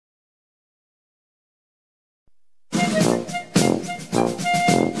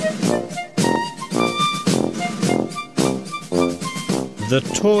The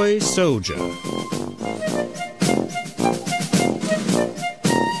Toy Soldier.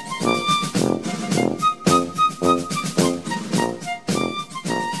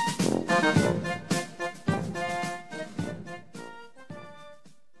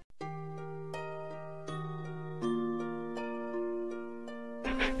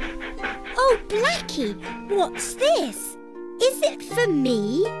 Oh, Blackie, what's this? Is it for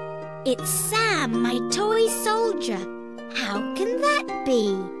me? It's Sam, my toy soldier. How can that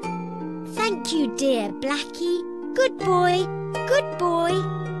be? Thank you, dear Blackie. Good boy, good boy.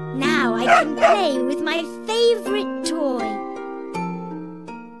 Now I can play with my favourite toy.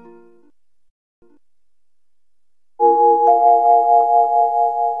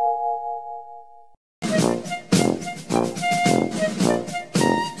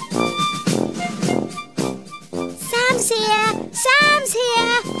 Sam's here! Sam's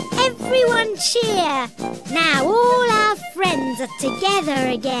here! Everyone cheer! Now all our friends are together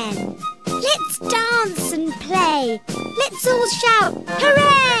again. Let's dance and play. Let's all shout,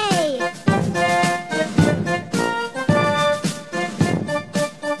 hooray!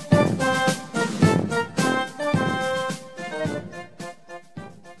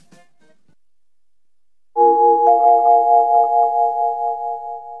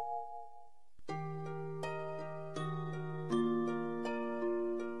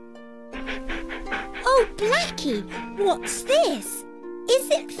 Oh, Blackie, what's this? Is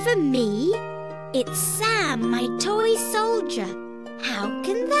it for me? It's Sam, my toy soldier. How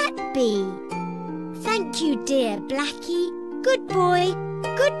can that be? Thank you, dear Blackie. Good boy,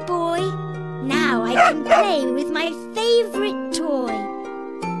 good boy. Now I can play with my favourite toy.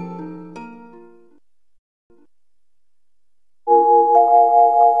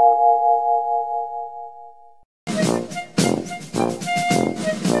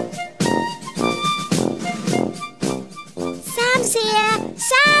 Sam's here!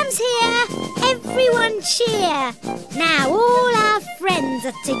 Sam's here! Everyone cheer! Now all our friends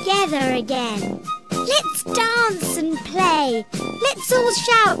are together again. Let's dance and play. Let's all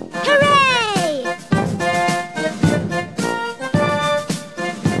shout, hooray!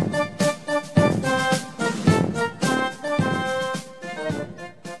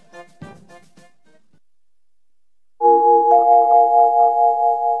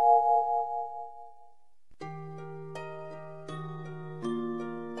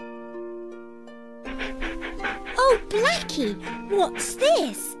 Oh, Blackie, what's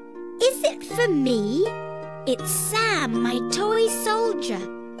this? Is it for me? It's Sam, my toy soldier.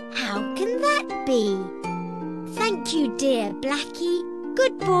 How can that be? Thank you, dear Blackie.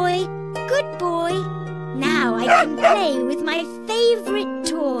 Good boy, good boy. Now I can play with my favourite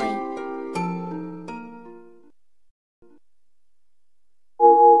toy.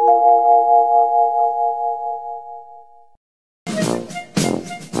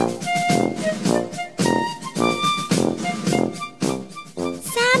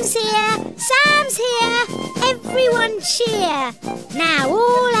 Sam's here! Sam's here! Everyone cheer! Now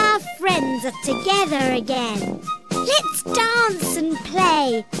all our friends are together again. Let's dance and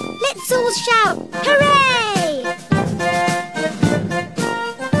play. Let's all shout, hooray!